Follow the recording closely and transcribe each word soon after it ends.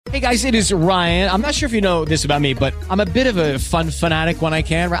Hey guys, it is Ryan. I'm not sure if you know this about me, but I'm a bit of a fun fanatic when I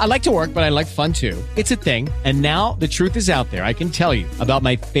can. I like to work, but I like fun too. It's a thing. And now the truth is out there. I can tell you about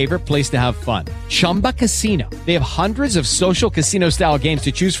my favorite place to have fun. Chumba Casino. They have hundreds of social casino style games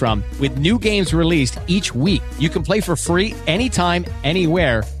to choose from with new games released each week. You can play for free anytime,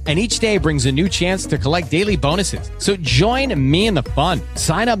 anywhere. And each day brings a new chance to collect daily bonuses. So join me in the fun.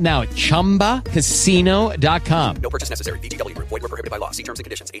 Sign up now at ChumbaCasino.com. No purchase necessary. VGW. Void where prohibited by law. See terms and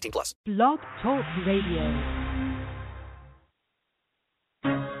conditions. 18+. Blog Talk Radio.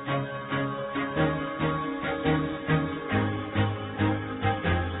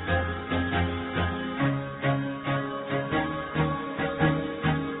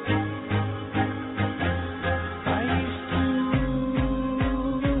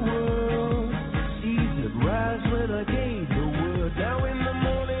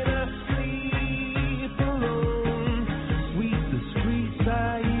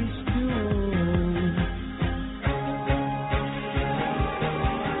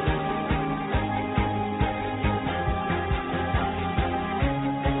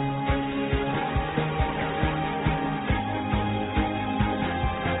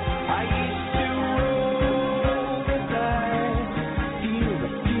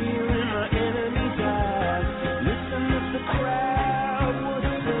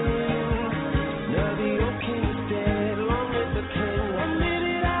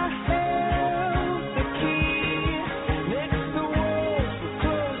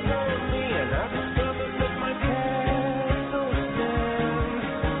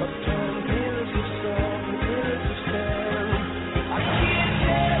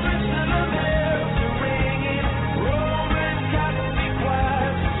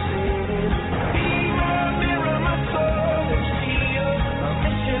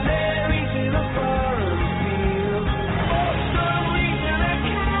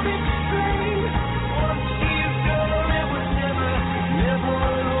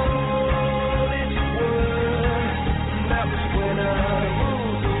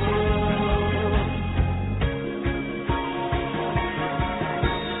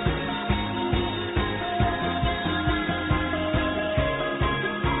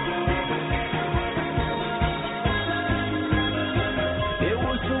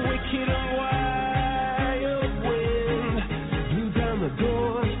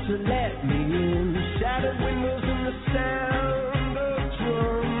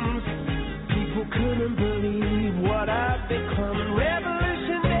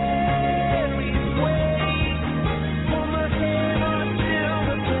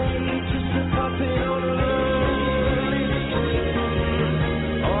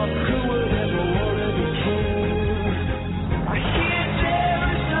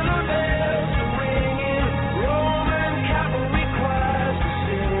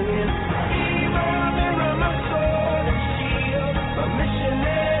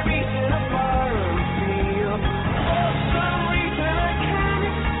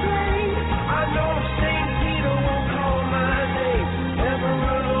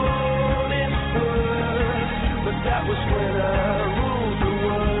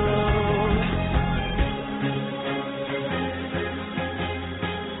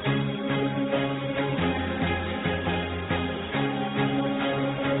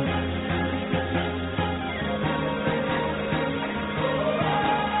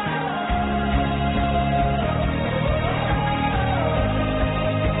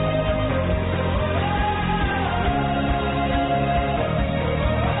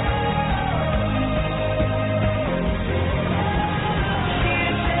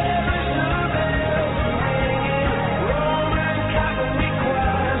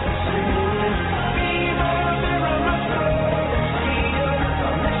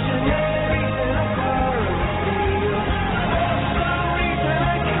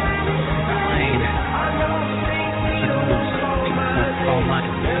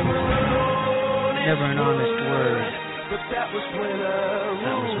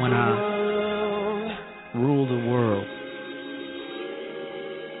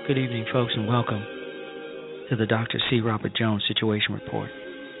 Good evening, folks, and welcome to the Dr. C. Robert Jones Situation Report.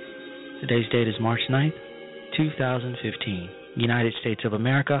 Today's date is March 9th, 2015. United States of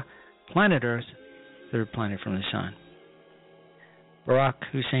America, planet Earth, third planet from the sun. Barack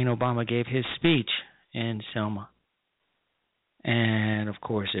Hussein Obama gave his speech in Selma. And, of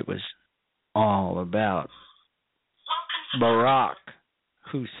course, it was all about Barack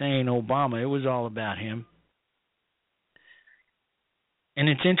Hussein Obama. It was all about him. And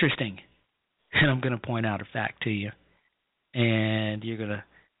it's interesting, and I'm going to point out a fact to you, and you're going to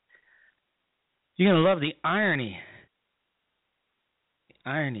love the irony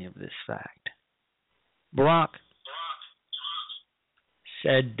irony of this fact. Barack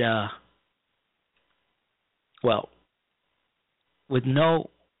said, with no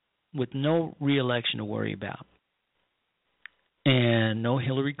re-election to worry about and no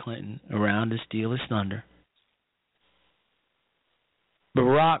Hillary Clinton around to steal his thunder,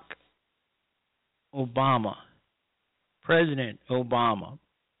 Barack Obama, President Obama,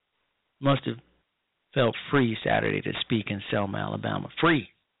 must have felt free Saturday to speak in Selma, Alabama. Free,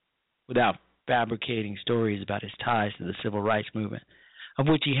 without fabricating stories about his ties to the civil rights movement, of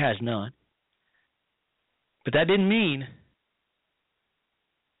which he has none. But that didn't mean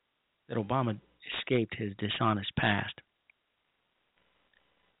that Obama escaped his dishonest past.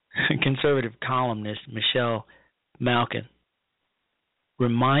 Conservative columnist Michelle Malkin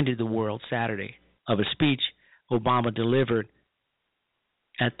reminded the world Saturday of a speech Obama delivered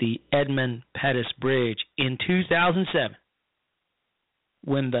at the Edmund Pettus Bridge in 2007,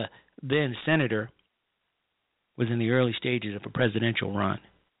 when the then senator was in the early stages of a presidential run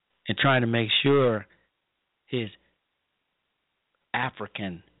and trying to make sure his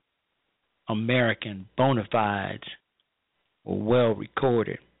African American bona fides were well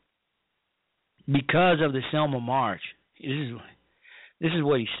recorded. Because of the Selma March, this is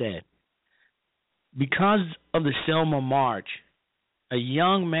what he said. Because of the Selma March, a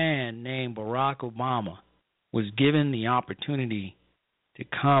young man named Barack Obama was given the opportunity to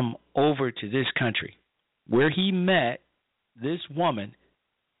come over to this country, where he met this woman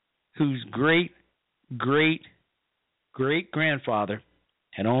whose great-great-great-grandfather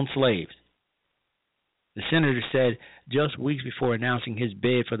had owned slaves. The senator said just weeks before announcing his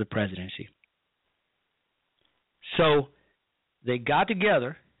bid for the presidency. So they got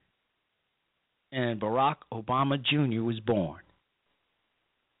together, and Barack Obama Jr. was born.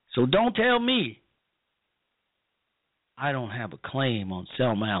 So don't tell me I don't have a claim on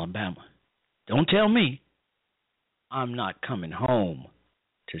Selma, Alabama. Don't tell me I'm not coming home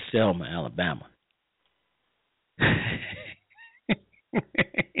to Selma, Alabama.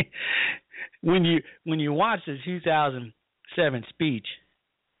 When you watch the 2007 speech,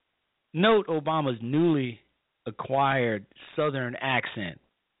 note Obama's newly acquired Southern accent.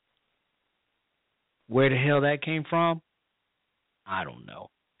 Where the hell that came from? I don't know.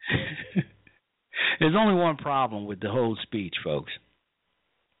 There's only one problem with the whole speech, folks.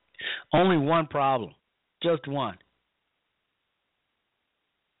 Only one problem. Just one.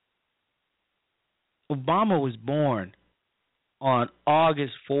 Obama was born on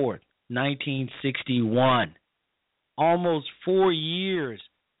August 4th, 1961, almost 4 years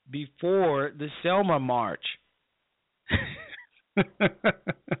before the Selma March.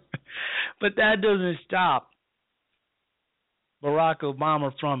 But that doesn't stop Barack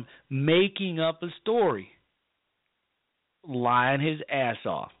Obama from making up a story, lying his ass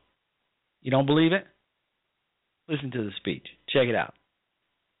off. You don't believe it? Listen to the speech. Check it out.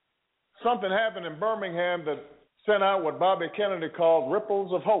 Something happened in Birmingham that sent out what Bobby Kennedy called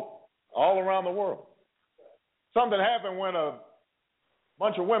ripples of hope all around the world. Something happened when a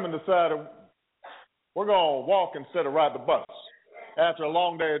bunch of women decided we're going to walk instead of ride the bus after a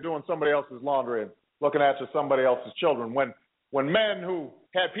long day of doing somebody else's laundry and looking after somebody else's children. When men who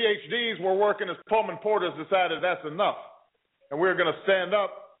had PhDs were working as Pullman porters decided that's enough, and we're going to stand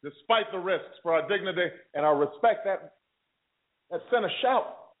up despite the risks for our dignity and our respect, that sent a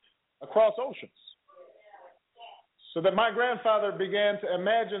shout across oceans. So that my grandfather began to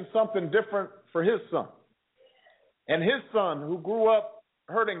imagine something different for his son. And his son, who grew up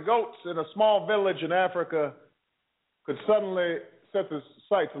herding goats in a small village in Africa, could suddenly set the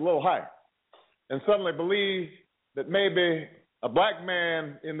sights a little higher and suddenly believe that maybe a black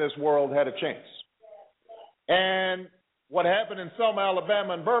man in this world had a chance. And what happened in Selma,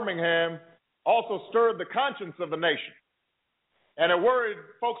 Alabama and Birmingham also stirred the conscience of the nation. And it worried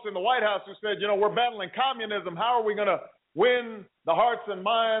folks in the White House who said, we're battling communism. How are we going to win the hearts and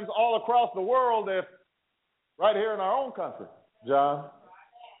minds all across the world if right here in our own country, John,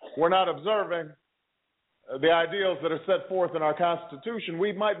 we're not observing the ideals that are set forth in our Constitution?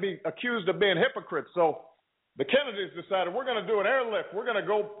 We might be accused of being hypocrites. So the Kennedys decided we're going to do an airlift. We're going to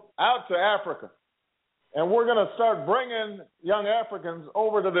go out to Africa, and we're going to start bringing young Africans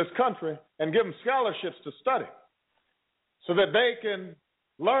over to this country and give them scholarships to study so that they can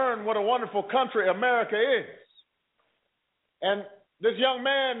learn what a wonderful country America is. And this young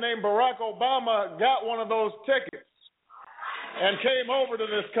man named Barack Obama got one of those tickets and came over to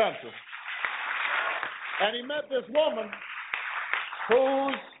this country. And he met this woman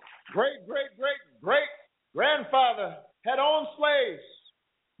whose great-great-great-great-grandfather had owned slaves.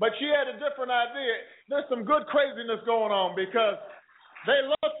 But she had a different idea. There's some good craziness going on because they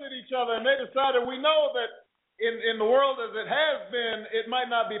looked at each other and they decided, we know that in the world as it has been, it might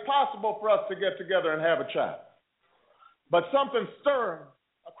not be possible for us to get together and have a child. But something stirred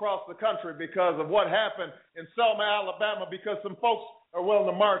across the country because of what happened in Selma, Alabama, because some folks are willing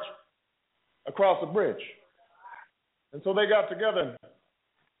to march across the bridge. And so they got together and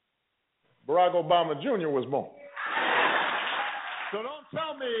Barack Obama Jr. was born. So don't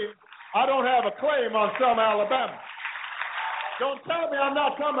tell me I don't have a claim on Selma, Alabama. Don't tell me I'm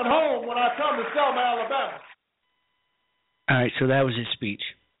not coming home when I come to Selma, Alabama. All right, so that was his speech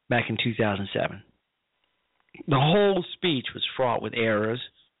back in 2007. The whole speech was fraught with errors,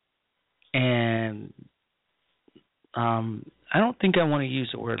 and I don't think I want to use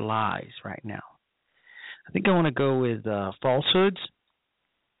the word lies right now. I think I want to go with falsehoods,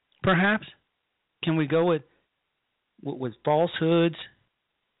 perhaps. Can we go with falsehoods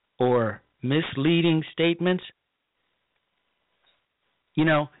or misleading statements? You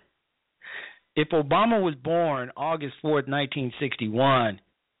know, if Obama was born August 4th, 1961,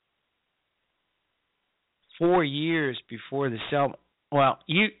 4 years before the Selma, well,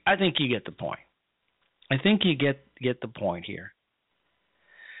 I think you get the point. I think you get the point here.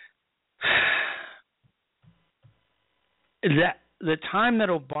 That the time that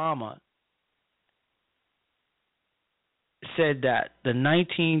Obama said that the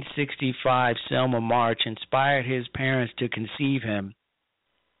 1965 Selma March inspired his parents to conceive him,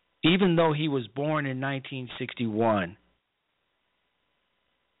 even though he was born in 1961.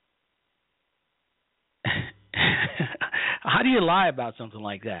 How do you lie about something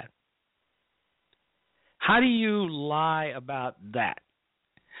like that? How do you lie about that?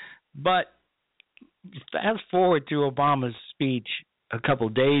 But fast forward to Obama's speech a couple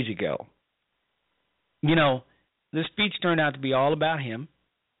days ago. You know, the speech turned out to be all about him.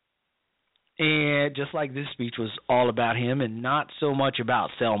 And just like this speech was all about him and not so much about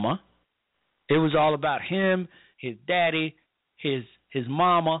Selma. It was all about him, his daddy, his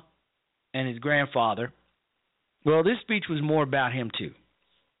mama, and his grandfather. Well, this speech was more about him too.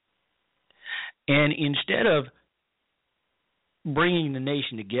 And instead of bringing the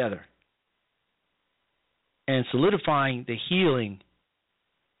nation together and solidifying the healing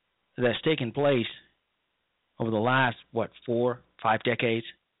that's taken place over the last, 4-5 decades,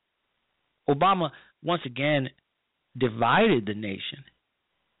 Obama once again divided the nation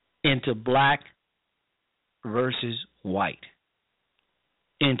into black versus white,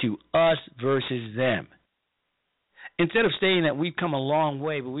 into us versus them. Instead of saying that we've come a long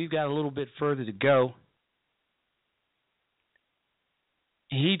way, but we've got a little bit further to go,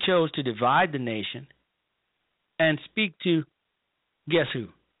 he chose to divide the nation and speak to, guess who?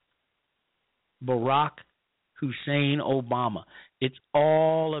 Barack Hussein Obama. It's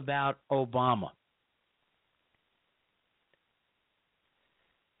all about Obama.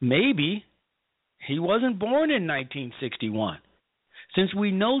 Maybe he wasn't born in 1961. Since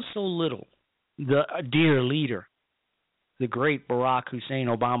we know so little, the dear leader, the great Barack Hussein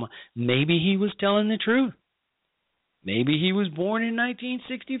Obama, maybe he was telling the truth. Maybe he was born in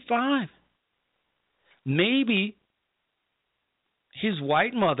 1965. Maybe his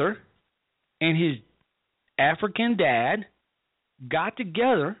white mother and his African dad got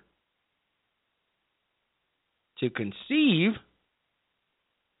together to conceive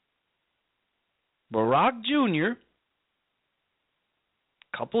Barack Jr.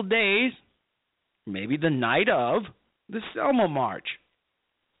 a couple days, maybe the night of the Selma March.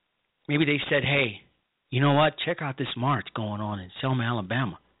 Maybe they said, hey, you know what? Check out this march going on in Selma,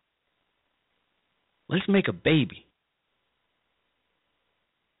 Alabama. Let's make a baby.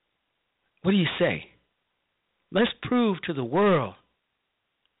 What do you say? Let's prove to the world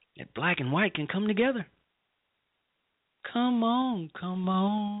that black and white can come together. Come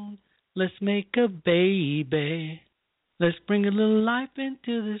on, let's make a baby. Let's bring a little life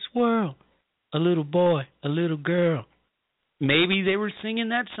into this world. A little boy, a little girl. Maybe they were singing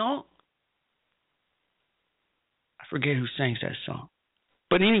that song. I forget who sings that song.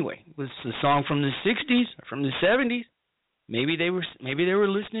 But anyway, it was the song from the 60s or from the 70s. Maybe they were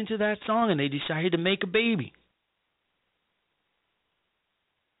listening to that song and they decided to make a baby.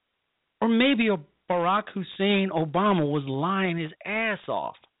 Or maybe Barack Hussein Obama was lying his ass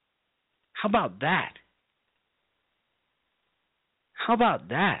off. How about that? How about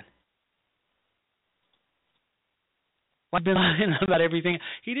that? I've been lying about everything.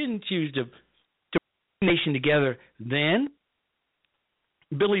 He didn't choose to bring the nation together then.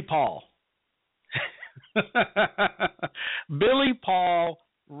 Billy Paul. Billy Paul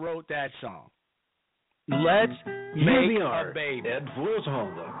wrote that song. Let's make a baby. At Ford's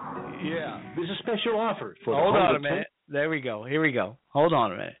Honda. Yeah. There's a special offer for Hold the on Honda a minute. There we go. Here we go. Hold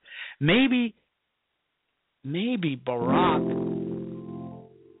on a minute. Maybe Barack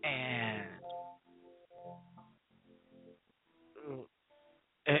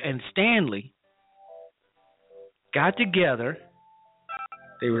and Stanley got together.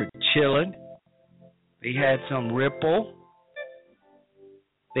 They were chilling. They had some ripple.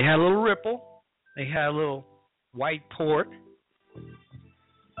 They had a little ripple. They had a little white port.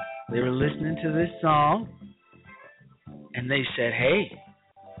 They were listening to this song. And they said, hey,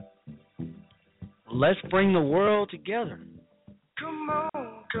 let's bring the world together. Come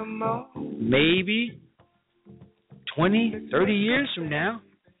on, come on. Maybe 20, 30 years from now,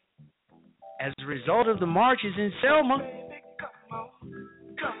 as a result of the marches in Selma,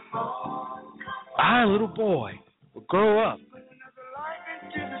 our little boy will grow up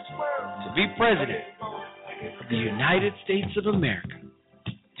to be president of the United States of America.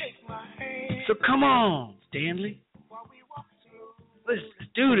 So come on, Stanley. Let's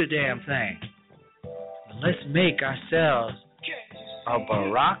do the damn thing. Let's make ourselves a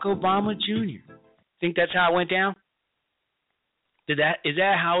Barack Obama Jr. Think that's how it went down? Is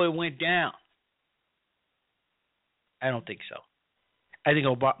that how it went down? I don't think so. I think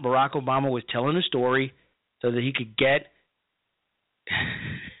Barack Obama was telling a story so that he could get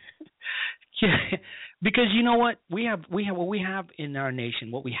because you know what? We have what we have in our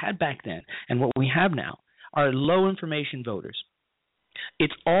nation, what we had back then and what we have now are low information voters.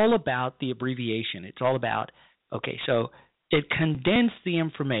 It's all about the abbreviation. It's all about, okay, so it condensed the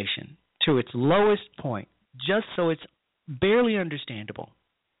information to its lowest point just so it's barely understandable.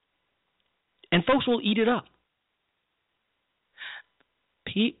 And folks will eat it up.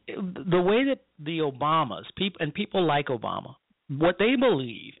 The way that the Obamas, people like Obama, what they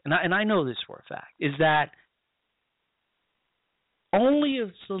believe, and I know this for a fact, is that only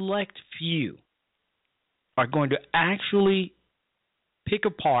a select few are going to actually pick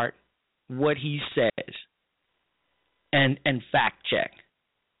apart what he says and fact check.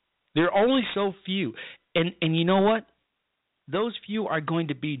 There are only so few. And you know what? Those few are going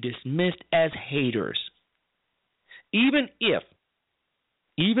to be dismissed as haters. Even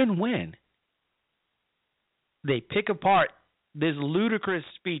when they pick apart this ludicrous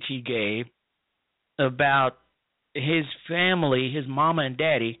speech he gave about his family, his mama and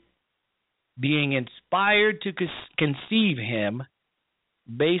daddy, being inspired to conceive him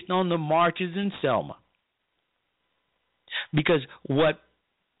based on the marches in Selma. Because what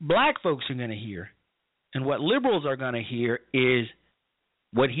black folks are going to hear and what liberals are going to hear is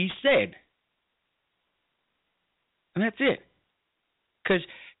what he said. And that's it. Because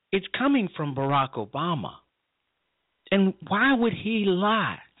it's coming from Barack Obama. And why would he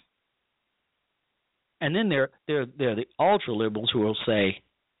lie? And then there are the ultra liberals who will say,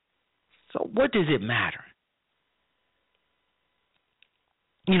 so what does it matter?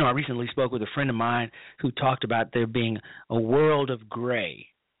 You know, I recently spoke with a friend of mine who talked about there being a world of gray.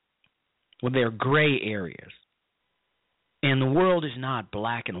 Well, there are gray areas. And the world is not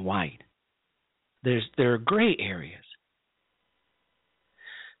black and white. There are gray areas.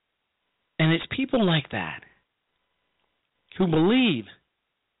 And it's people like that who believe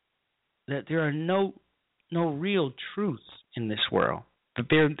that there are no real truths in this world, that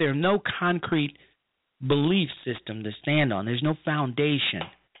there are no concrete belief system to stand on. There's no foundation,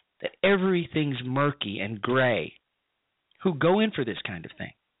 that everything's murky and gray, who go in for this kind of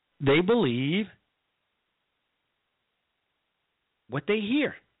thing. They believe what they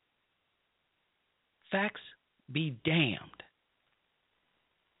hear. Facts be damned.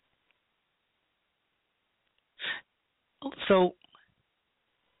 So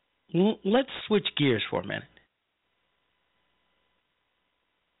let's switch gears for a minute.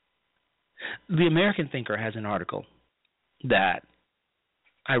 The American Thinker has an article that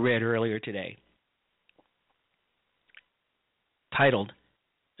I read earlier today titled,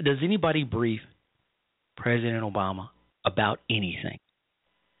 "Does Anybody Brief President Obama About Anything?"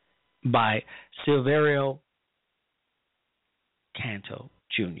 by Silverio Canto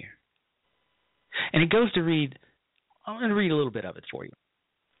Jr. And it goes to read, I'm going to read a little bit of it for you.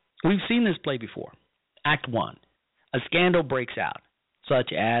 We've seen this play before. Act 1, a scandal breaks out,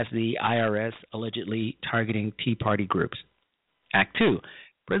 such as the IRS allegedly targeting Tea Party groups. Act 2,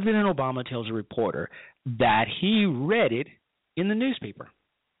 President Obama tells a reporter that he read it in the newspaper.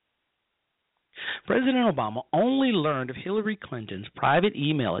 President Obama only learned of Hillary Clinton's private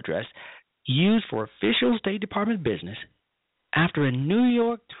email address used for official State Department business after a New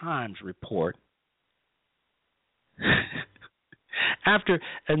York Times report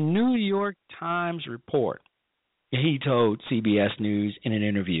he told CBS News in an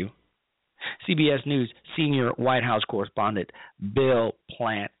interview, CBS News senior White House correspondent Bill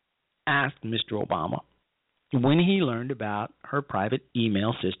Plant asked Mr. Obama when he learned about her private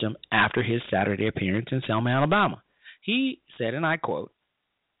email system after his Saturday appearance in Selma, Alabama. He said, and I quote,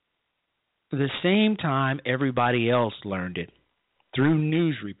 "The same time everybody else learned it, through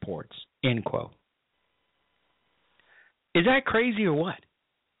news reports," end quote. Is that crazy or what?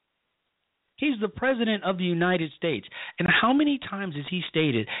 He's the president of the United States. And how many times has he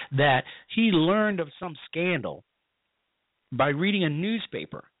stated that he learned of some scandal by reading a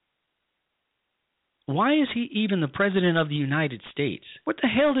newspaper? Why is he even the president of the United States? What the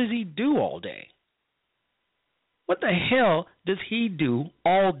hell does he do all day? What the hell does he do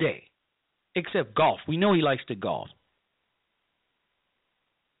all day? Except golf. We know he likes to golf.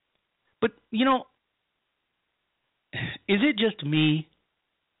 But, you know, is it just me,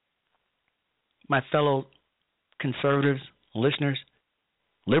 my fellow conservatives, listeners,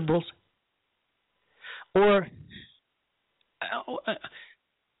 liberals? Or,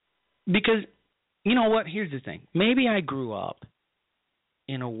 because, you know what, here's the thing. Maybe I grew up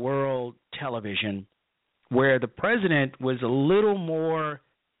in a world television where the president was a little more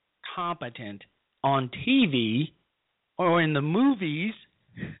competent on TV or in the movies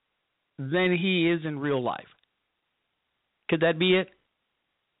than he is in real life. Could that be it?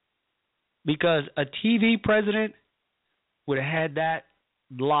 Because a TV president would have had that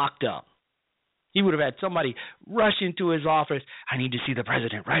locked up. He would have had somebody rush into his office. "I need to see the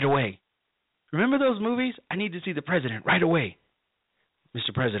president right away." Remember those movies? "I need to see the president right away.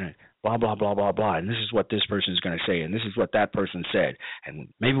 Mr. President, blah, blah, blah, blah, blah, and this is what this person is going to say, and this is what that person said,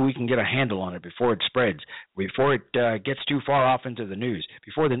 and maybe we can get a handle on it before it spreads, before it gets too far off into the news,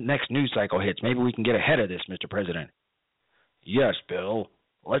 before the next news cycle hits. Maybe we can get ahead of this, Mr. President." "Yes, Bill.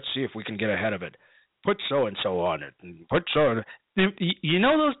 Let's see if we can get ahead of it. Put so-and-so on it, and put so." You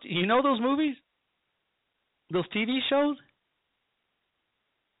know those movies? Those TV shows?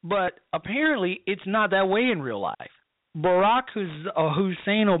 But apparently it's not that way in real life. Barack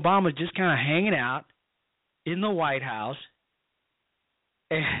Hussein Obama just kind of hanging out in the White House,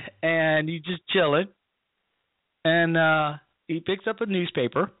 and he's just chilling, and he picks up a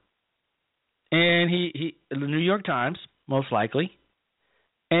newspaper, and he the New York Times, most likely,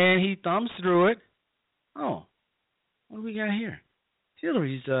 and he thumbs through it. Oh, what do we got here?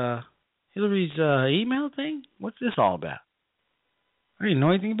 Hillary's email thing? What's this all about? I didn't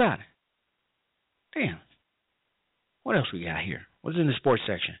know anything about it. Damn. What else we got here? What's in the sports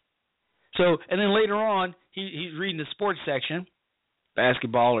section? So, and then later on, he's reading the sports section,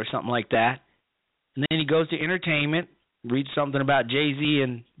 basketball or something like that. And then he goes to entertainment, reads something about Jay-Z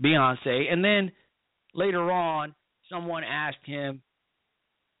and Beyonce. And then later on, someone asked him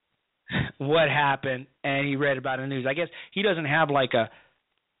what happened, and he read about it in the news. I guess he doesn't have like a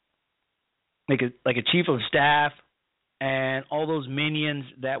chief of staff and all those minions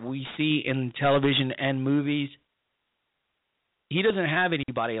that we see in television and movies. He doesn't have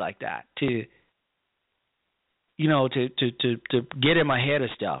anybody like that to get him ahead of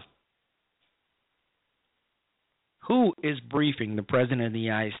stuff. Who is briefing the President of the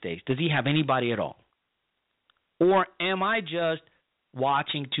United States? Does he have anybody at all? Or am I just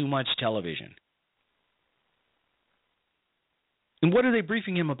watching too much television? And what are they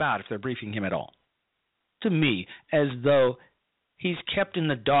briefing him about, if they're briefing him at all? To me, as though he's kept in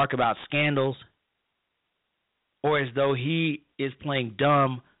the dark about scandals, or as though he is playing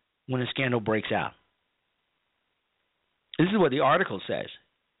dumb when a scandal breaks out. This is what the article says.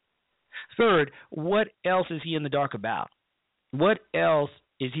 Third, what else is he in the dark about? What else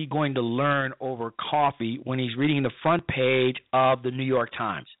is he going to learn over coffee when he's reading the front page of the New York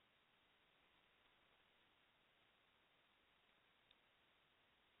Times?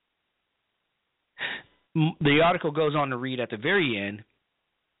 The article goes on to read at the very end,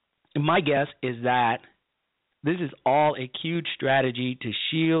 and my guess is that this is all a huge strategy to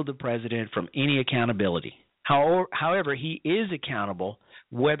shield the president from any accountability. However, he is accountable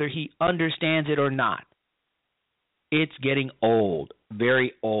whether he understands it or not. It's getting old,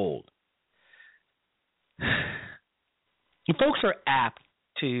 very old. And folks are apt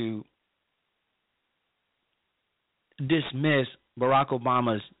to dismiss Barack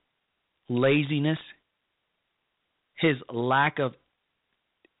Obama's laziness, his lack of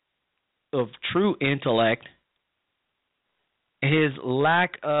true intellect, his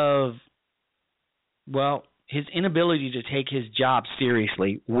lack of, his inability to take his job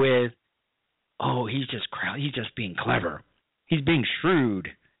seriously with, he's just being clever. He's being shrewd.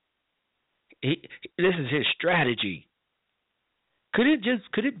 This is his strategy. Could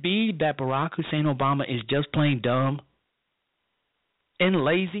it be that Barack Hussein Obama is just plain dumb and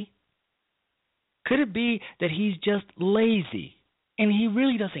lazy? Could it be that he's just lazy and he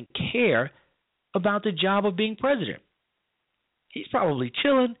really doesn't care about the job of being president? He's probably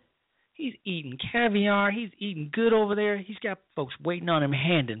chilling. He's eating caviar. He's eating good over there. He's got folks waiting on him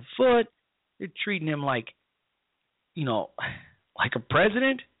hand and foot. They're treating him like, like a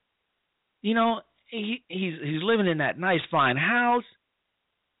president. He's living in that nice, fine house.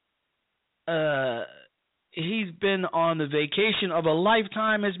 He's been on the vacation of a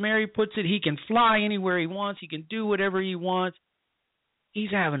lifetime, as Mary puts it. He can fly anywhere he wants. He can do whatever he wants.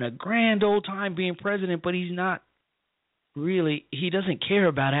 He's having a grand old time being president, but he's not really, he doesn't care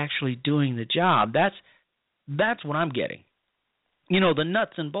about actually doing the job. That's what I'm getting. The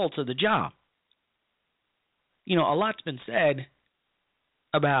nuts and bolts of the job. A lot's been said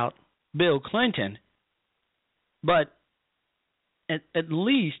about Bill Clinton, but at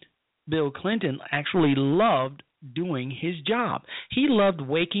least Bill Clinton actually loved doing his job. He loved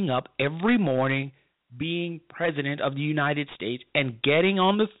waking up every morning, being president of the United States, and getting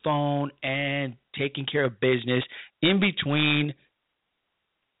on the phone and taking care of business in between,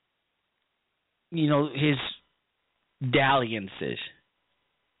 his dalliances.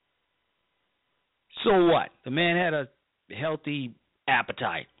 So what? The man had a healthy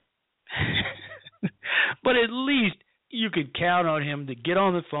appetite. But at least you could count on him to get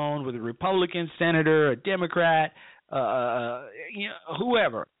on the phone with a Republican senator, a Democrat,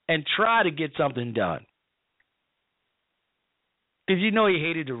 whoever, and try to get something done. Because he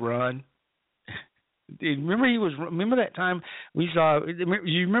hated to run. Remember that time we saw?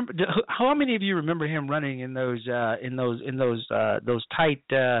 You remember? How many of you remember him running in those tight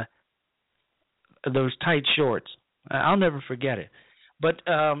shorts? I'll never forget it. But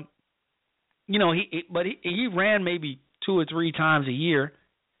he ran maybe 2 or 3 times a year,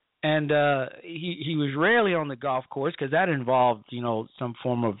 and he was rarely on the golf course because that involved some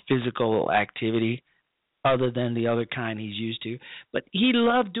form of physical activity other than the other kind he's used to. But he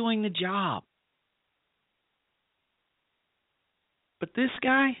loved doing the job. But this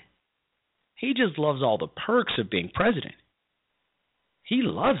guy, he just loves all the perks of being president. He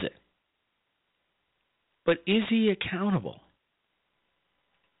loves it. But is he accountable?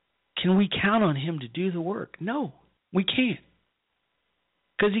 Can we count on him to do the work? No, we can't.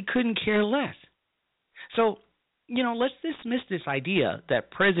 Because he couldn't care less. So, let's dismiss this idea that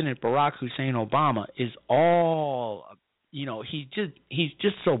President Barack Hussein Obama is all, he's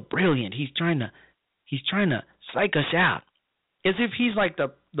just so brilliant. He's trying to psych us out. As if he's like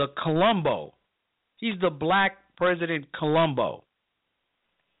the Columbo. He's the black President Columbo.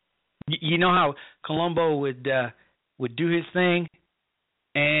 You know how Columbo would do his thing,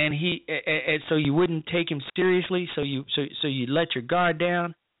 and so you wouldn't take him seriously. So you let your guard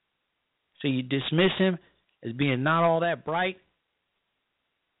down. So you dismiss him as being not all that bright.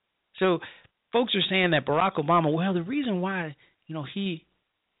 So folks are saying that Barack Obama, well, the reason why he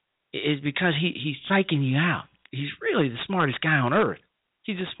is because he's psyching you out. He's really the smartest guy on earth.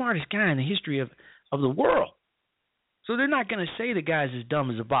 He's the smartest guy in the history of the world. So they're not going to say the guy's as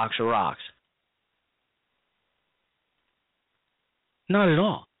dumb as a box of rocks. Not at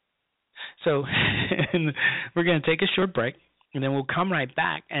all. So we're going to take a short break, and then we'll come right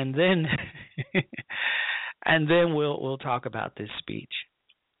back, and then we'll talk about this speech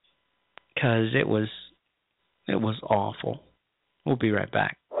because it was awful. We'll be right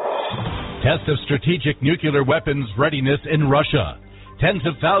back. Test of strategic nuclear weapons readiness in Russia. Tens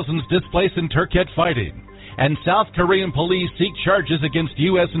of thousands displaced in Turkey fighting. And South Korean police seek charges against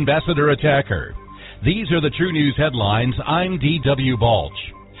U.S. ambassador attacker. These are the True News headlines. I'm D.W. Balch.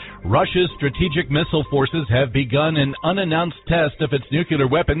 Russia's strategic missile forces have begun an unannounced test of its nuclear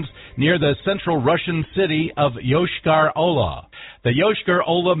weapons near the central Russian city of Yoshkar-Ola. The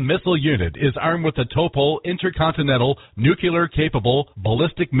Yoshkar-Ola missile unit is armed with the Topol intercontinental nuclear-capable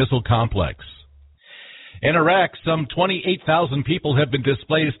ballistic missile complex. In Iraq, some 28,000 people have been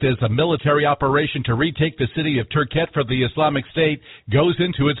displaced as a military operation to retake the city of Turkey for the Islamic State goes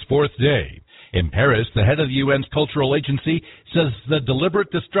into its 4th day. In Paris, the head of the UN's cultural agency says the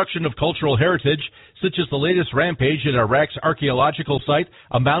deliberate destruction of cultural heritage, such as the latest rampage at Iraq's archaeological site,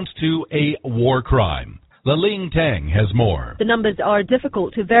 amounts to a war crime. Laling Tang has more. The numbers are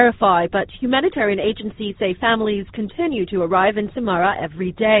difficult to verify, but humanitarian agencies say families continue to arrive in Samarra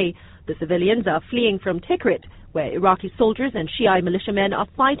every day. The civilians are fleeing from Tikrit, where Iraqi soldiers and Shiite militiamen are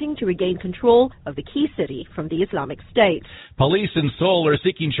fighting to regain control of the key city from the Islamic State. Police in Seoul are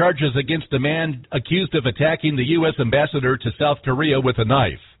seeking charges against a man accused of attacking the U.S. ambassador to South Korea with a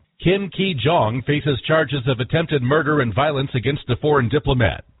knife. Kim Ki-jong faces charges of attempted murder and violence against a foreign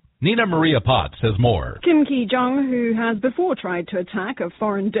diplomat. Nina Maria Potts has more. Kim Ki-jong, who has before tried to attack a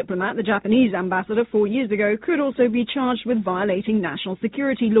foreign diplomat, the Japanese ambassador, 4 years ago, could also be charged with violating national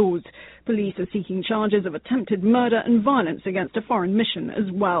security laws. Police are seeking charges of attempted murder and violence against a foreign mission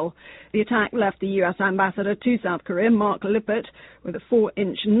as well. The attack left the U.S. ambassador to South Korea, Mark Lippert, with a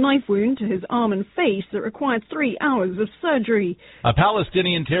 4-inch knife wound to his arm and face that required 3 hours of surgery. A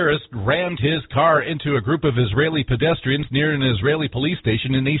Palestinian terrorist rammed his car into a group of Israeli pedestrians near an Israeli police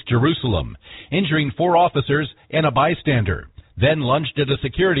station in East Jerusalem, injuring 4 officers and a bystander, then lunged at a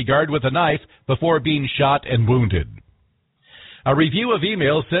security guard with a knife before being shot and wounded. A review of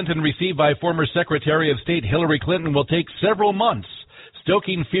emails sent and received by former Secretary of State Hillary Clinton will take several months,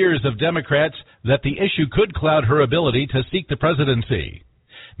 stoking fears of Democrats that the issue could cloud her ability to seek the presidency.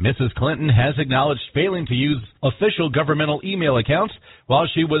 Mrs. Clinton has acknowledged failing to use official governmental email accounts while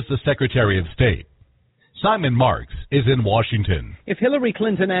she was the Secretary of State. Simon Marks is in Washington. If Hillary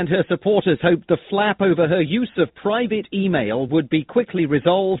Clinton and her supporters hoped the flap over her use of private email would be quickly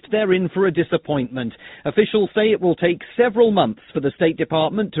resolved, they're in for a disappointment. Officials say it will take several months for the State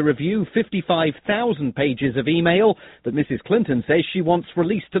Department to review 55,000 pages of email that Mrs. Clinton says she wants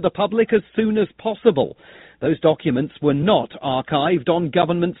released to the public as soon as possible. Those documents were not archived on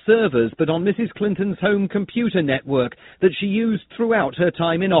government servers, but on Mrs. Clinton's home computer network that she used throughout her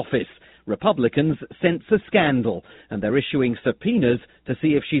time in office. Republicans sense a scandal, and they're issuing subpoenas to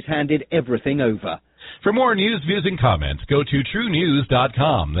see if she's handed everything over. For more news, views, and comments, go to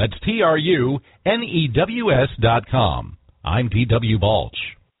truenews.com. That's TRUNEWS.com. I'm P.W.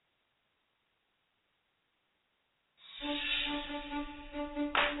 Balch.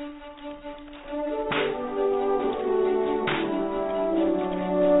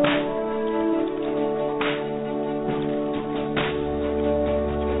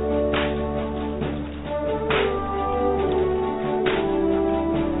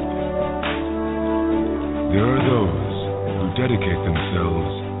 There are those who dedicate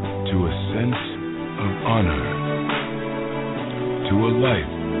themselves to a sense of honor, to a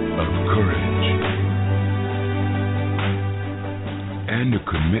life of courage, and a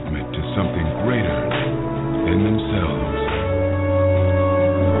commitment to something greater than themselves.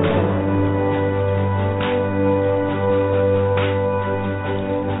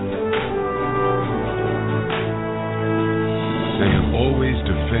 They have always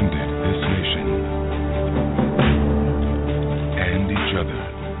defended this nation and each other.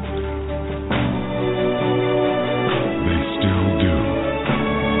 They still do.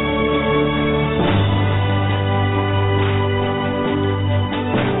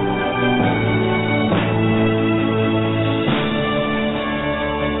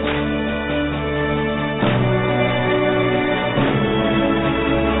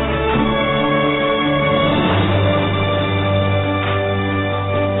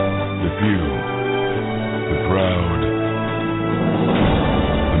 The few, the proud,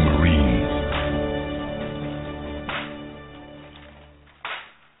 the Marines.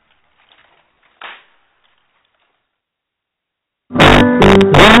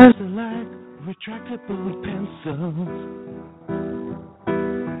 Wires are like retractable pencils.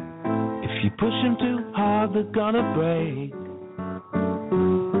 If you push them too hard, they're gonna break.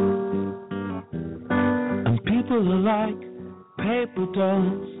 And people are like paper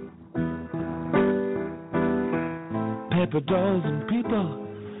dolls. Paper dolls and people,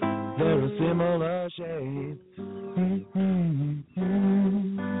 they're a similar shape.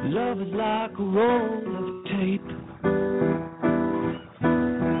 Love is like a roll of tape.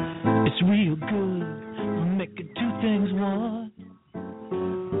 It's real good, making two things one.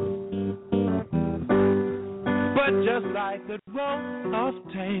 But just like a roll of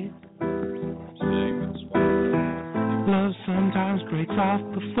tape, love sometimes breaks off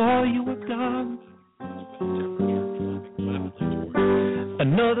before you are done.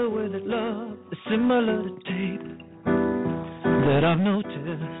 Another way that love is similar to tape that I've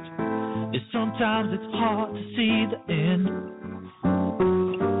noticed is sometimes it's hard to see the end.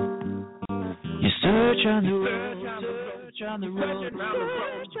 You search on the road, search on the road,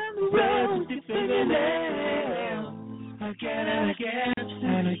 search on the road with your fingernails again and again and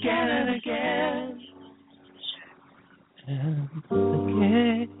again and again and again.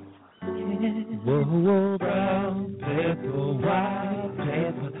 Whoa, whoa, brown paper, white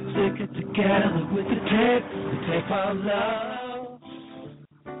paper, stick it together with the tape of love,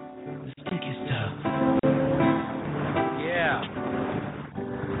 the sticky stuff.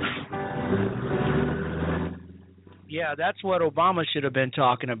 Yeah, that's what Obama should have been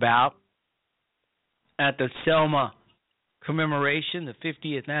talking about at the Selma commemoration, the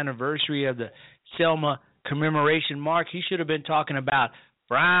 50th anniversary of the Selma commemoration mark. He should have been talking about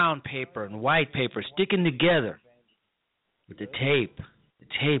brown paper and white paper sticking together with the tape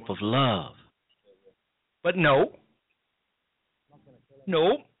of love. But no,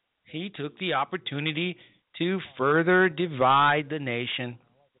 he took the opportunity to further divide the nation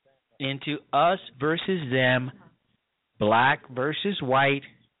into us versus them, black versus white,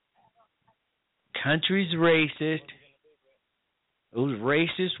 country's racist, those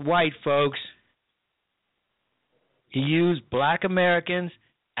racist white folks. He used black Americans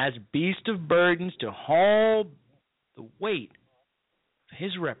as beasts of burdens to haul the weight of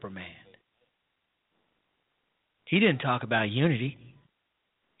his reprimand. He didn't talk about unity.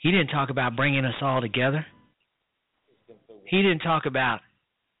 He didn't talk about bringing us all together. He didn't talk about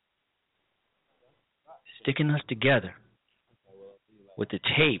sticking us together with the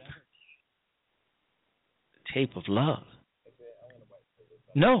tape of love.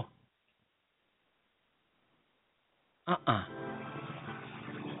 No.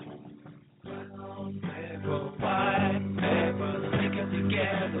 White paper, stick it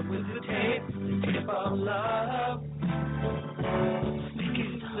together with the tape of love. Stick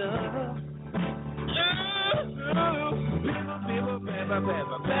it to love.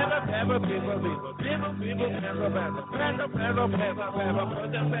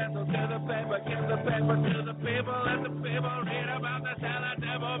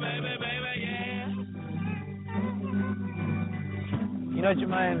 You know,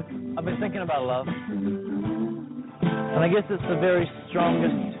 Jermaine, I've been thinking about love. And I guess it's the very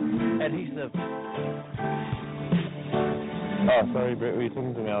strongest adhesive. Oh, sorry, Brett, were you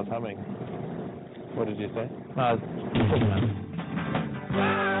talking to me? I was humming. What did you say? No, I was talking about it.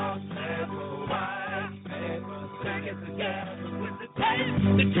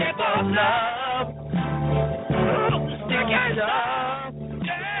 The tip of love. Stick it up.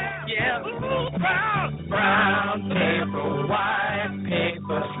 Yeah. Brown paper, white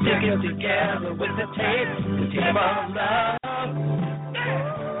paper. Stick it together with the tip of love.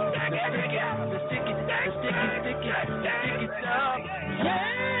 Stick it up. Yeah.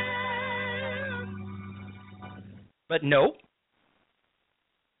 But no.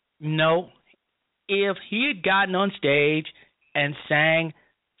 If he had gotten on stage and sang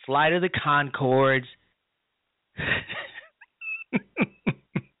Flight of the Conchords,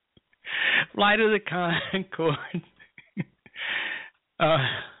 Flight of the Conchords,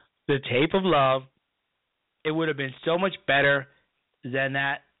 the tape of love, it would have been so much better than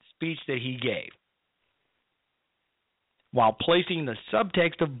that speech that he gave, while placing the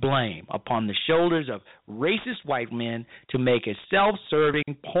subtext of blame upon the shoulders of racist white men to make a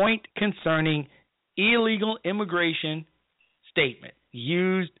self-serving point concerning illegal immigration statement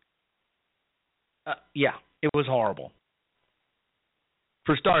used. It was horrible.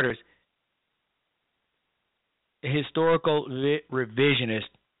 For starters, a historical revisionist,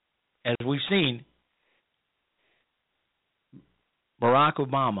 as we've seen, Barack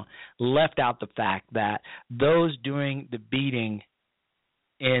Obama left out the fact that those doing the beating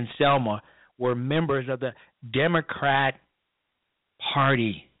in Selma were members of the Democrat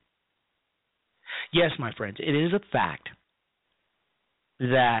Party. Yes, my friends, it is a fact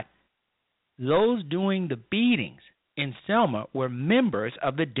that those doing the beatings in Selma were members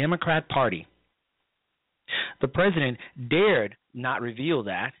of the Democrat Party. The president dared not reveal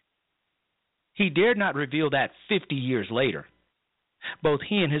that. He dared not reveal that 50 years later. Both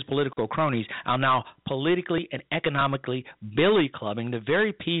he and his political cronies are now politically and economically billy clubbing the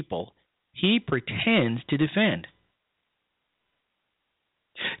very people he pretends to defend.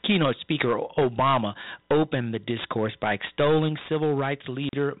 Keynote Speaker Obama opened the discourse by extolling civil rights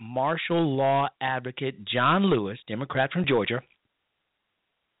leader, martial law advocate John Lewis, Democrat from Georgia.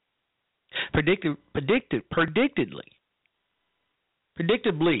 Predictably,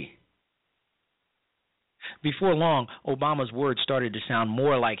 before long, Obama's words started to sound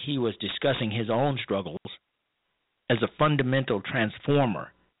more like he was discussing his own struggles as a fundamental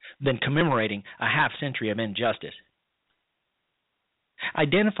transformer than commemorating a half-century of injustice.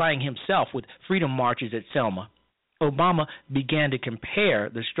 Identifying himself with freedom marches at Selma, Obama began to compare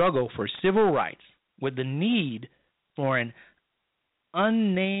the struggle for civil rights with the need for an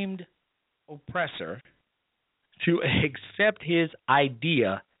unnamed oppressor to accept his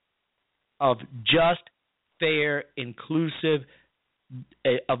idea of just, fair, inclusive,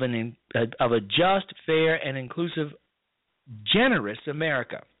 of a just, fair, and inclusive, generous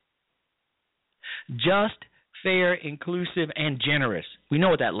America. Just, fair, inclusive, and generous. We know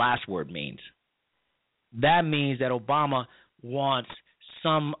what that last word means. That means that Obama wants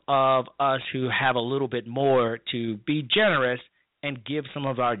some of us who have a little bit more to be generous and give some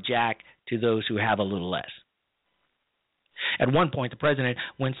of our jack to those who have a little less. At one point, the president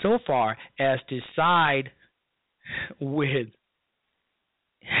went so far as to side with,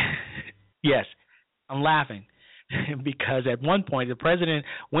 yes, I'm laughing, because at one point the president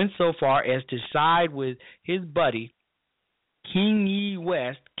went so far as to side with his buddy, Kanye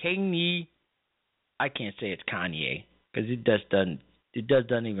West, I can't say it's Kanye, because it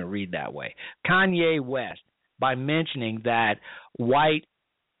doesn't even read that way, Kanye West, by mentioning that white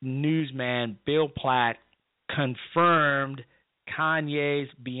newsman Bill Platt confirmed Kanye's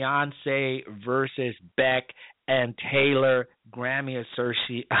Beyonce versus Beck and Taylor Grammy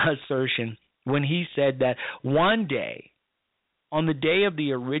assertion when he said that one day, on the day of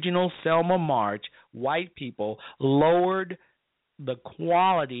the original Selma March, white people lowered the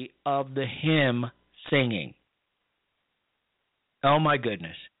quality of the hymn singing. Oh my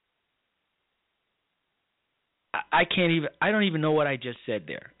goodness. I don't even know what I just said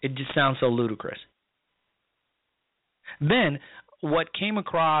there. It just sounds so ludicrous. Then, what came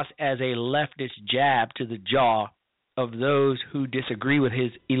across as a leftist jab to the jaw of those who disagree with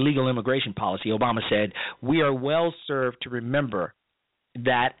his illegal immigration policy, Obama said, "We are well served to remember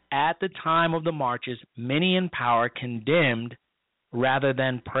that at the time of the marches, many in power condemned rather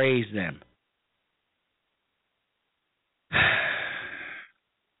than praised them."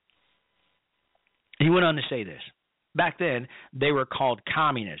 He went on to say this. Back then, they were called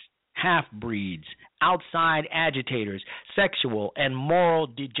communists, half-breeds, outside agitators, sexual and moral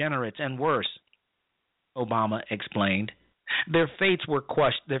degenerates, and worse, Obama explained. Their faiths were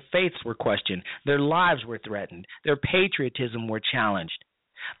questioned, their lives were threatened, their patriotism were challenged.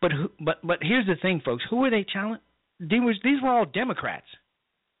 But here's the thing, folks. Who were they challenged? These were all Democrats.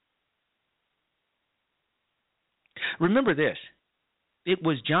 Remember this. It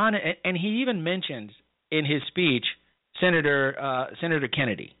was John, and he even mentions in his speech Senator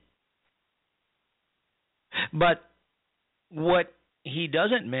Kennedy. But what he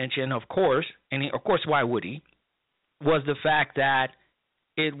doesn't mention, of course, of course, why would he, was the fact that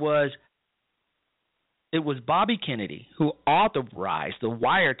it was Bobby Kennedy who authorized the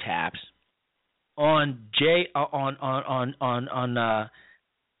wiretaps on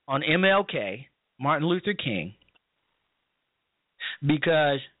MLK, Martin Luther King,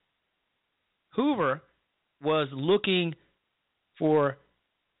 because Hoover was looking for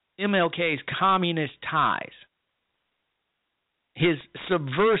MLK's communist ties, his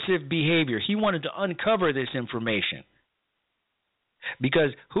subversive behavior. He wanted to uncover this information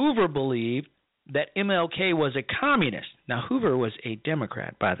because Hoover believed that MLK was a communist. Now, Hoover was a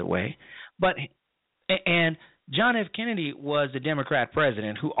Democrat, by the way, and John F. Kennedy was the Democrat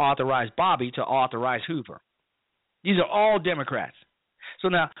president who authorized Bobby to authorize Hoover. These are all Democrats. So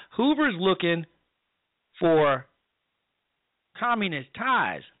now Hoover's looking for communist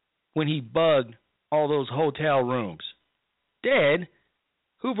ties when he bugged all those hotel rooms. Instead,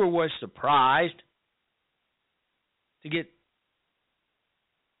 Hoover was surprised to get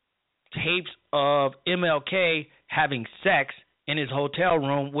tapes of MLK having sex in his hotel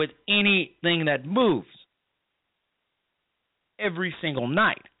room with anything that moves every single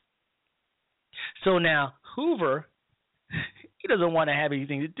night. So now Hoover, he doesn't want to have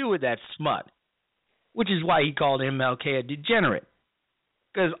anything to do with that smut, which is why he called MLK a degenerate,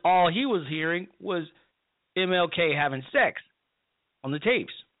 because all he was hearing was MLK having sex on the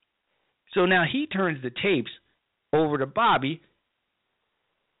tapes. So now he turns the tapes over to Bobby,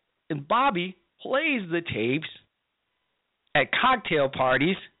 and Bobby plays the tapes at cocktail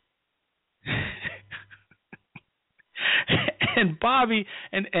parties. And Bobby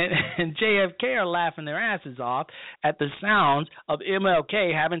and JFK are laughing their asses off at the sounds of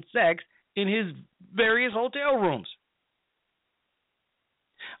MLK having sex in his various hotel rooms.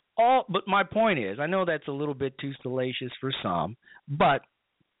 But my point is, I know that's a little bit too salacious for some, but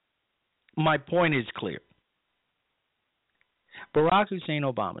my point is clear. Barack Hussein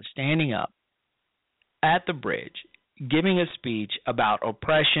Obama standing up at the bridge, giving a speech about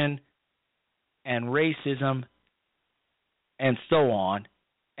oppression and racism and so on,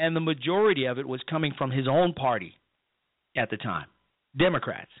 and the majority of it was coming from his own party at the time,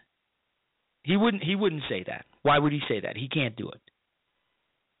 Democrats. He wouldn't say that. Why would he say that? He can't do it.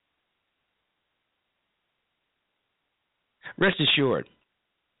 Rest assured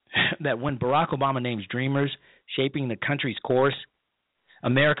that when Barack Obama names Dreamers shaping the country's course,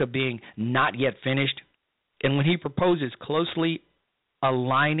 America being not yet finished, and when he proposes closely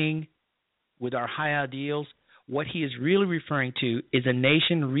aligning with our high ideals, what he is really referring to is a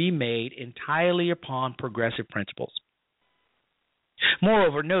nation remade entirely upon progressive principles.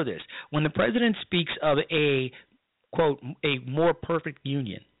 Moreover, know this, when the president speaks of a, quote, a more perfect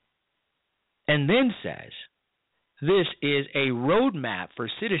union, and then says This is a roadmap for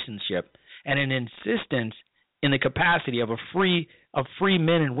citizenship and an insistence in the capacity of free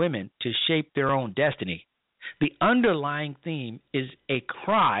men and women to shape their own destiny. The underlying theme is a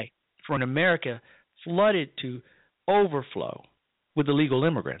cry for an America flooded to overflow with illegal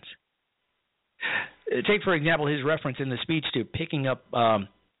immigrants. Take, for example, his reference in the speech to picking up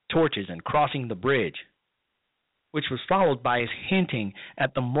torches and crossing the bridge, which was followed by his hinting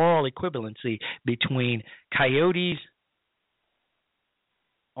at the moral equivalency between coyotes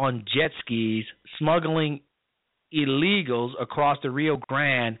on jet skis smuggling illegals across the Rio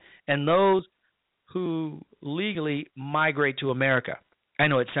Grande and those who legally migrate to America. I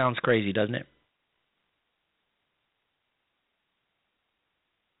know it sounds crazy, doesn't it?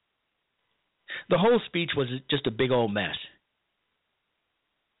 The whole speech was just a big old mess.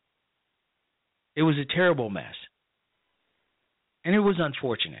 It was a terrible mess. And it was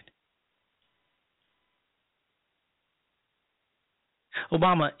unfortunate.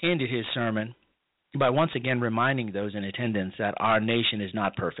 Obama ended his sermon by once again reminding those in attendance that our nation is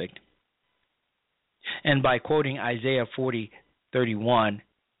not perfect, and by quoting Isaiah 40:31,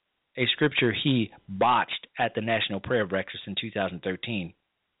 a scripture he botched at the National Prayer Breakfast in 2013.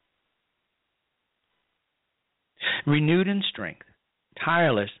 Renewed in strength,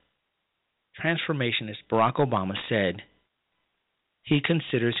 tireless, transformationist Barack Obama said he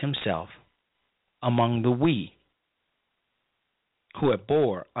considers himself among the we who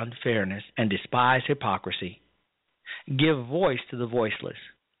abhor unfairness and despise hypocrisy, give voice to the voiceless,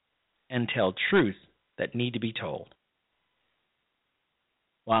 and tell truth that need to be told.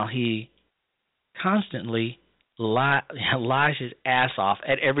 While he constantly lies his ass off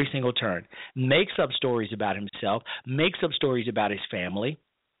at every single turn, makes up stories about himself, makes up stories about his family.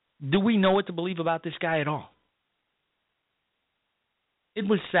 Do we know what to believe about this guy at all? It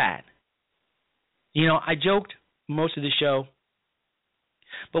was sad. You know, I joked most of the show,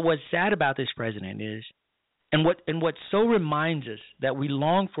 but what's sad about this president is, and what so reminds us that we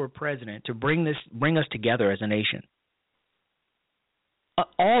long for a president to bring us together as a nation.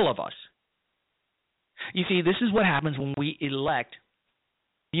 All of us. You see, this is what happens when we elect a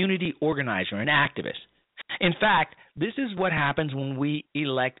community organizer, an activist. In fact, this is what happens when we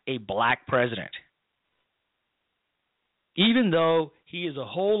elect a black president. Even though he is a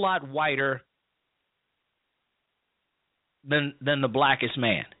whole lot whiter than the blackest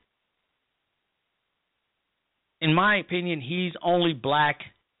man. In my opinion, he's only black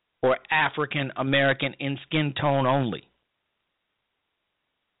or African American in skin tone only.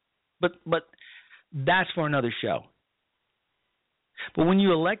 But that's for another show. But when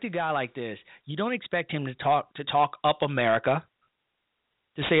you elect a guy like this, you don't expect him to talk up America,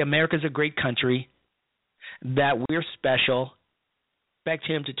 to say America's a great country, that we're special. Expect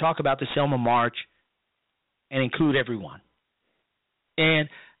him to talk about the Selma March and include everyone. And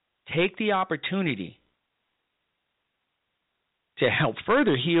take the opportunity to help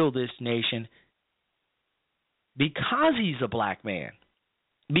further heal this nation because he's a black man,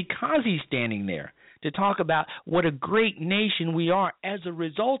 because he's standing there to talk about what a great nation we are as a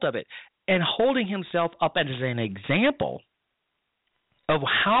result of it, and holding himself up as an example of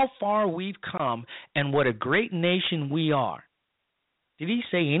how far we've come and what a great nation we are. Did he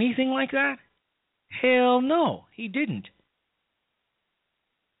say anything like that? Hell no, he didn't.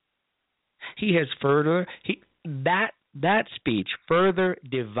 He has that speech further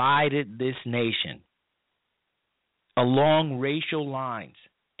divided this nation along racial lines.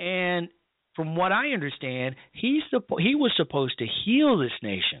 And from what I understand, he was supposed to heal this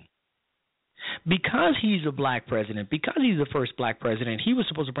nation. Because he's a black president, because he's the first black president, he was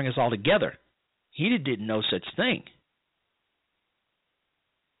supposed to bring us all together. He did no such thing.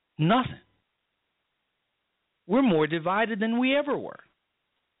 Nothing. We're more divided than we ever were.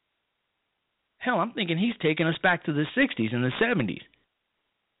 Hell, I'm thinking he's taking us back to the 60s and the 70s.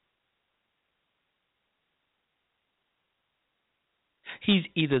 He's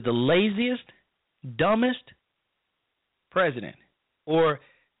either the laziest, dumbest president, or,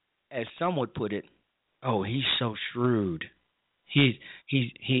 as some would put it, oh, he's so shrewd. He's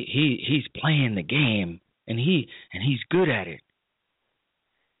playing the game, and he's good at it.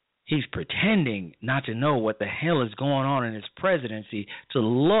 He's pretending not to know what the hell is going on in his presidency to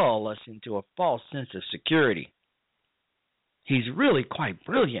lull us into a false sense of security. He's really quite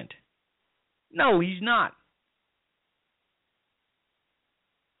brilliant. No, he's not.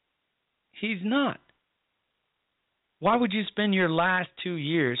 He's not. Why would you spend your last 2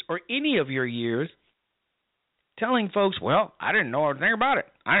 years, or any of your years, telling folks, well, I didn't know anything about it.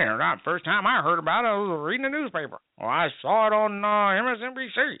 I didn't know. First time I heard about it, I was reading the newspaper. Or I saw it on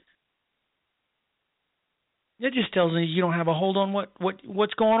MSNBC. It just tells me you don't have a hold on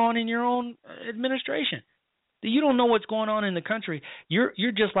what's going on in your own administration. That you don't know what's going on in the country. You're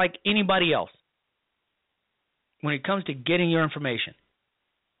just like anybody else when it comes to getting your information.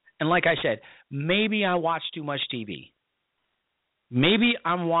 And like I said, maybe I watch too much TV. Maybe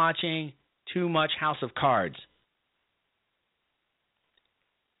I'm watching too much House of Cards,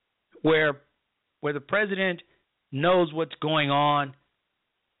 where the president knows what's going on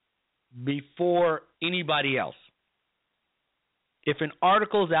before anybody else. If an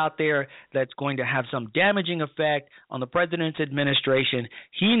article's out there that's going to have some damaging effect on the president's administration,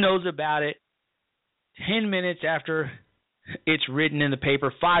 he knows about it 10 minutes after it's written in the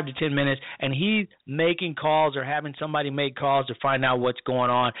paper, 5 to 10 minutes, and he's making calls or having somebody make calls to find out what's going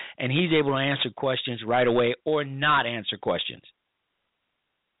on, and he's able to answer questions right away or not answer questions.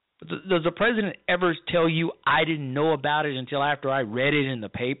 But does the president ever tell you, I didn't know about it until after I read it in the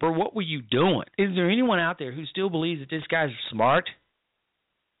paper? What were you doing? Is there anyone out there who still believes that this guy's smart?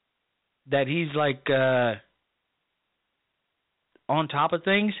 That he's like on top of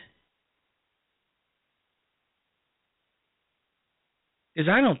things? Because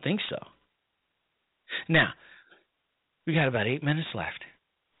I don't think so. Now, we got about 8 minutes left,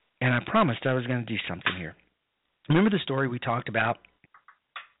 and I promised I was going to do something here. Remember the story we talked about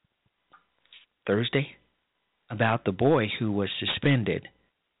Thursday about the boy who was suspended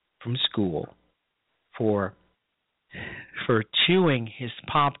from school for chewing his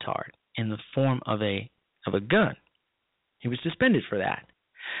Pop-Tart in the form of a gun? He was suspended for that.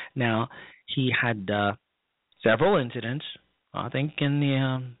 Now, he had several incidents, I think in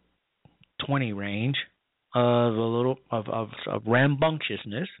the 20 range, of a little of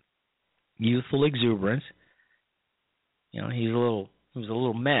rambunctiousness, youthful exuberance. You know, he was a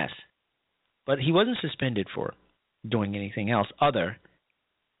little mess. But he wasn't suspended for doing anything else other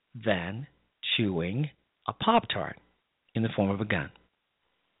than chewing a Pop-Tart in the form of a gun.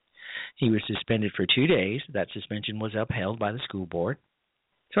 He was suspended for 2 days. That suspension was upheld by the school board.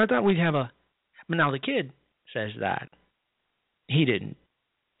 So I thought we'd have now the kid says that he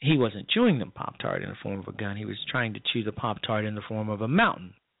wasn't chewing the Pop-Tart in the form of a gun. He was trying to chew the Pop-Tart in the form of a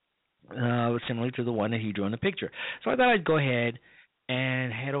mountain, similar to the one that he drew in the picture. So I thought I'd go ahead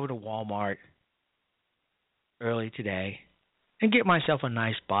and head over to Walmart early today and get myself a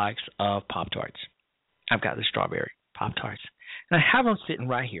nice box of Pop-Tarts. I've got the strawberry Pop-Tarts. And I have them sitting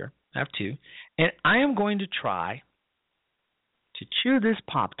right here. I have two. And I am going to try to chew this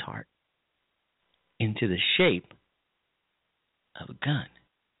Pop-Tart into the shape of a gun.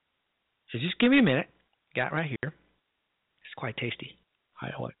 So just give me a minute. Got it right here. It's quite tasty.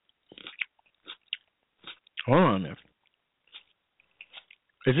 Hold on a minute.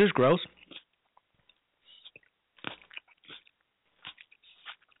 Is this gross?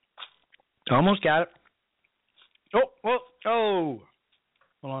 Almost got it. Oh.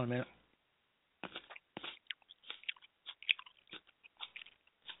 Hold on a minute.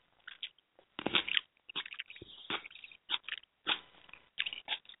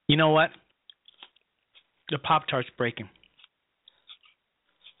 You know what? The Pop-Tart's breaking.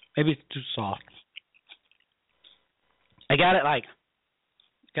 Maybe it's too soft. I got it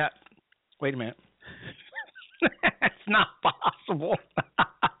wait a minute. It's not possible.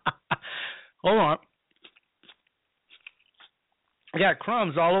 Hold on. I got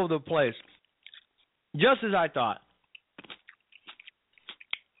crumbs all over the place. Just as I thought.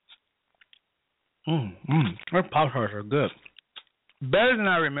 Their Pop-Tarts are good. Better than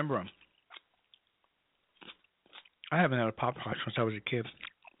I remember them. I haven't had a Pop-Tart since I was a kid.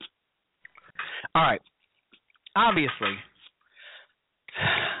 All right. Obviously,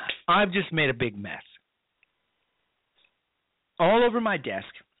 I've just made a big mess. All over my desk.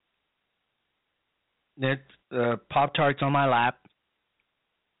 There's Pop-Tarts on my lap.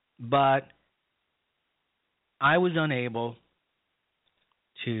 But I was unable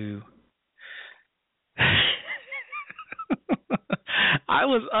to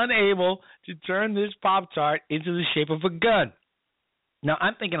turn this Pop-Tart into the shape of a gun. Now,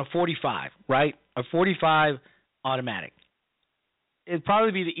 I'm thinking a 45, right? A 45 automatic. It'd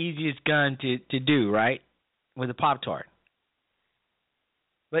probably be the easiest gun to do, right? With a Pop-Tart.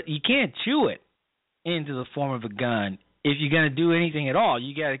 But you can't chew it into the form of a gun. If you're going to do anything at all,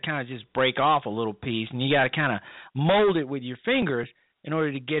 you got to kind of just break off a little piece, and you got to kind of mold it with your fingers in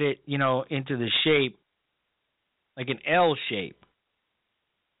order to get it, into the shape, like an L shape.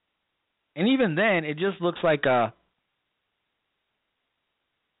 And even then, it just looks like an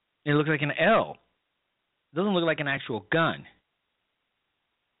L. It doesn't look like an actual gun.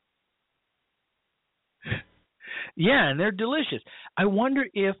 Yeah, and they're delicious. I wonder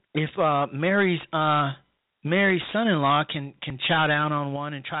if Mary's Mary's son-in-law can chow down on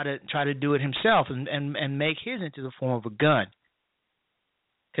one and try to do it himself and make his into the form of a gun.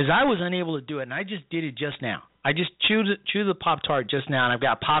 Because I was unable to do it, and I just did it just now. I just chewed the Pop-Tart just now, and I've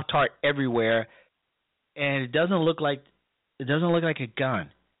got Pop-Tart everywhere, and it doesn't look like a gun.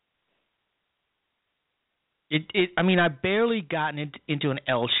 I barely gotten it into an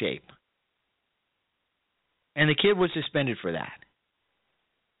L shape, and the kid was suspended for that.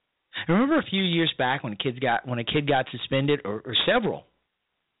 I remember a few years back when a kid got suspended, or several.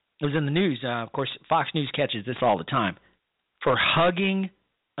 It was in the news. Of course, Fox News catches this all the time, for hugging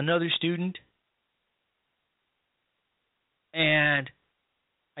another student. And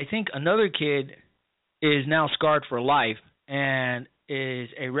I think another kid is now scarred for life and is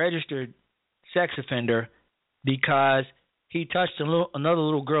a registered sex offender because he touched another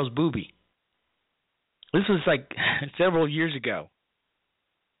little girl's boobie. This was like several years ago.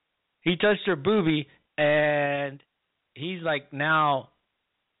 He touched her boobie, and he's like now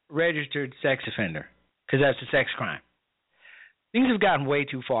registered sex offender because that's a sex crime. Things have gotten way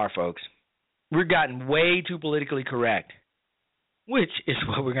too far, folks. We've gotten way too politically correct, which is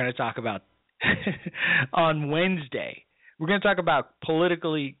what we're going to talk about on Wednesday. We're going to talk about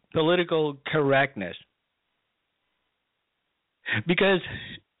political correctness. Because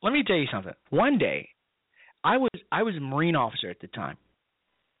let me tell you something. One day, I was a Marine officer at the time.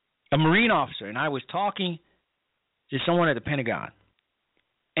 A Marine officer, and I was talking to someone at the Pentagon.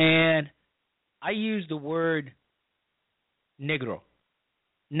 And I used the word negro.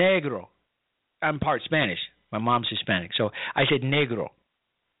 Negro. I'm part Spanish. My mom's Hispanic. So I said negro.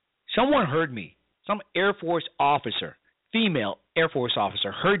 Someone heard me. Some Air Force officer, female Air Force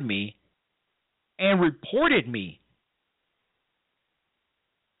officer, heard me and reported me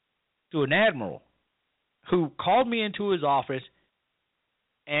to an admiral who called me into his office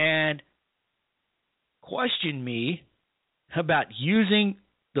and questioned me about using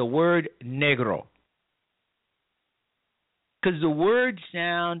the word negro. Because the words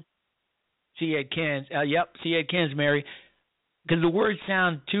sound, see Ed Kens, Mary, because the words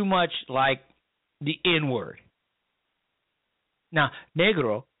sound too much like the N-word. Now,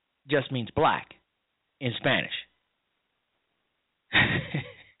 negro just means black in Spanish.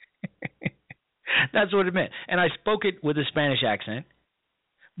 That's what it meant. And I spoke it with a Spanish accent.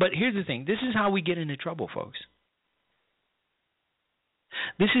 But here's the thing. This is how we get into trouble, folks.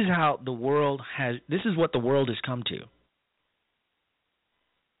 This is what the world has come to.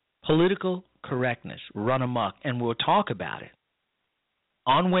 Political correctness, run amok, and we'll talk about it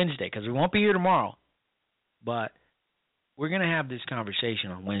on Wednesday, because we won't be here tomorrow. But we're going to have this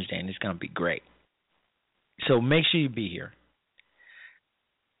conversation on Wednesday, and it's going to be great. So make sure you be here.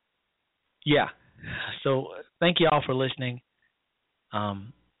 Yeah. So thank you all for listening.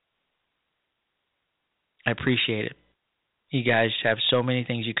 I appreciate it. You guys have so many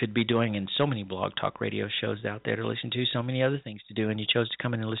things you could be doing and so many blog talk radio shows out there to listen to, so many other things to do, and you chose to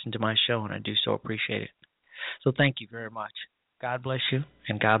come in and listen to my show, and I do so appreciate it. So thank you very much. God bless you,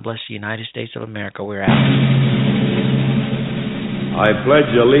 and God bless the United States of America. We're out. I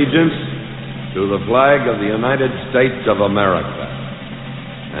pledge allegiance to the flag of the United States of America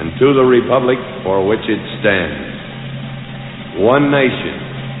and to the republic for which it stands, one nation,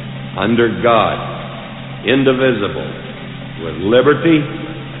 under God, indivisible, with liberty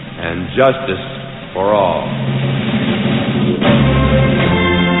and justice for all.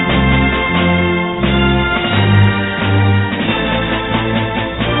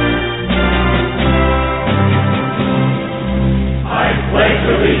 I pledge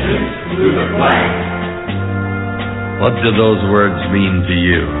allegiance to the flag. What do those words mean to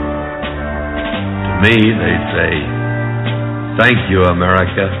you? To me, they say, thank you,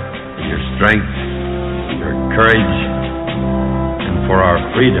 America, for your strength, your courage, for our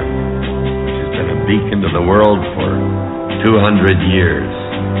freedom, which has been a beacon to the world for 200 years.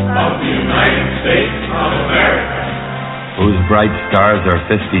 Of the United States of America, whose bright stars are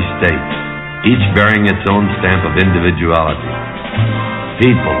 50 states, each bearing its own stamp of individuality.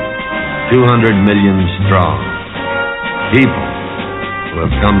 People, 200 million strong. People who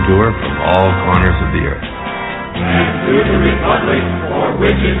have come to her from all corners of the earth. And to the republic for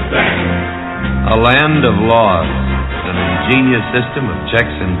which it stands. A land of laws, an ingenious system of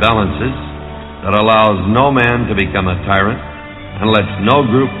checks and balances that allows no man to become a tyrant and lets no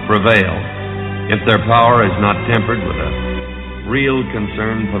group prevail if their power is not tempered with a real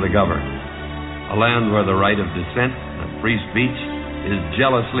concern for the governed. A land where the right of dissent and free speech is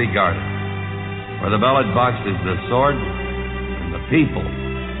jealously guarded, where the ballot box is the sword and the people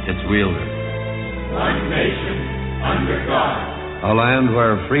its wielder. One nation under God, A land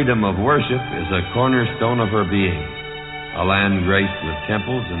where freedom of worship is a cornerstone of her being. A land graced with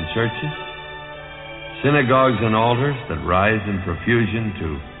temples and churches, synagogues and altars that rise in profusion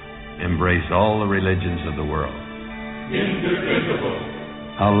to embrace all the religions of the world. Indivisible.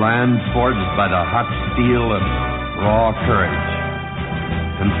 A land forged by the hot steel of raw courage,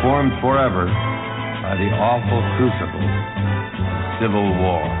 and formed forever by the awful crucible of civil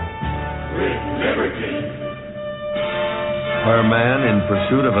war. With liberty. Where man, in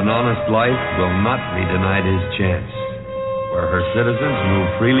pursuit of an honest life, will not be denied his chance. Where her citizens move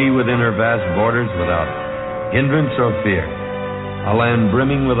freely within her vast borders without hindrance or fear. A land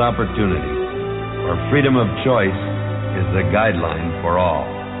brimming with opportunity, where freedom of choice is the guideline for all.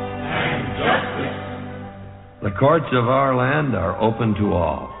 And justice. The courts of our land are open to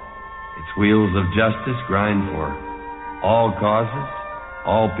all. Its wheels of justice grind for all causes,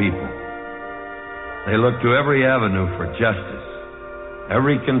 all people. They look to every avenue for justice,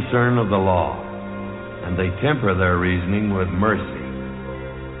 every concern of the law, and they temper their reasoning with mercy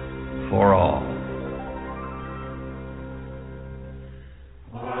for all.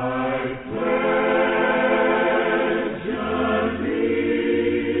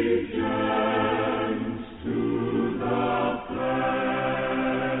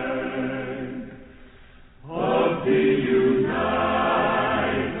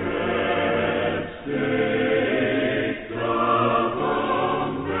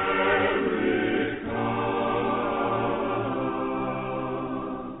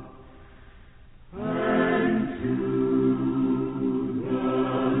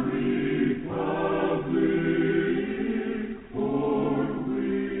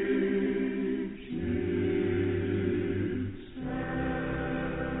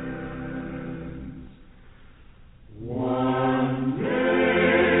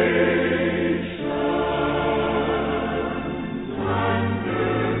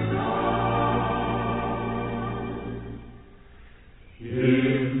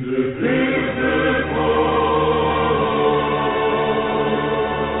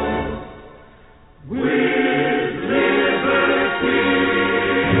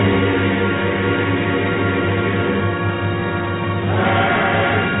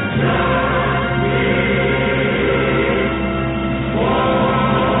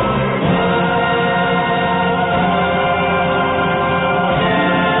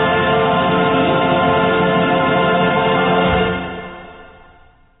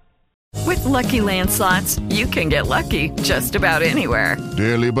 Lucky Land Slots, you can get lucky just about anywhere.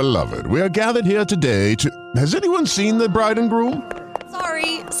 Dearly beloved, we are gathered here today to... Has anyone seen the bride and groom?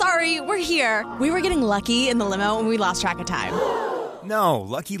 Sorry, we're here. We were getting lucky in the limo and we lost track of time. No,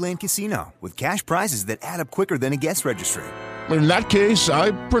 Lucky Land Casino, with cash prizes that add up quicker than a guest registry. In that case,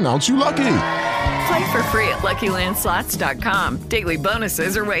 I pronounce you lucky. Play for free at LuckyLandSlots.com. Daily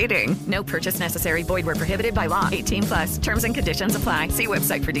bonuses are waiting. No purchase necessary. Void where prohibited by law. 18+. Terms and conditions apply. See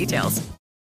website for details.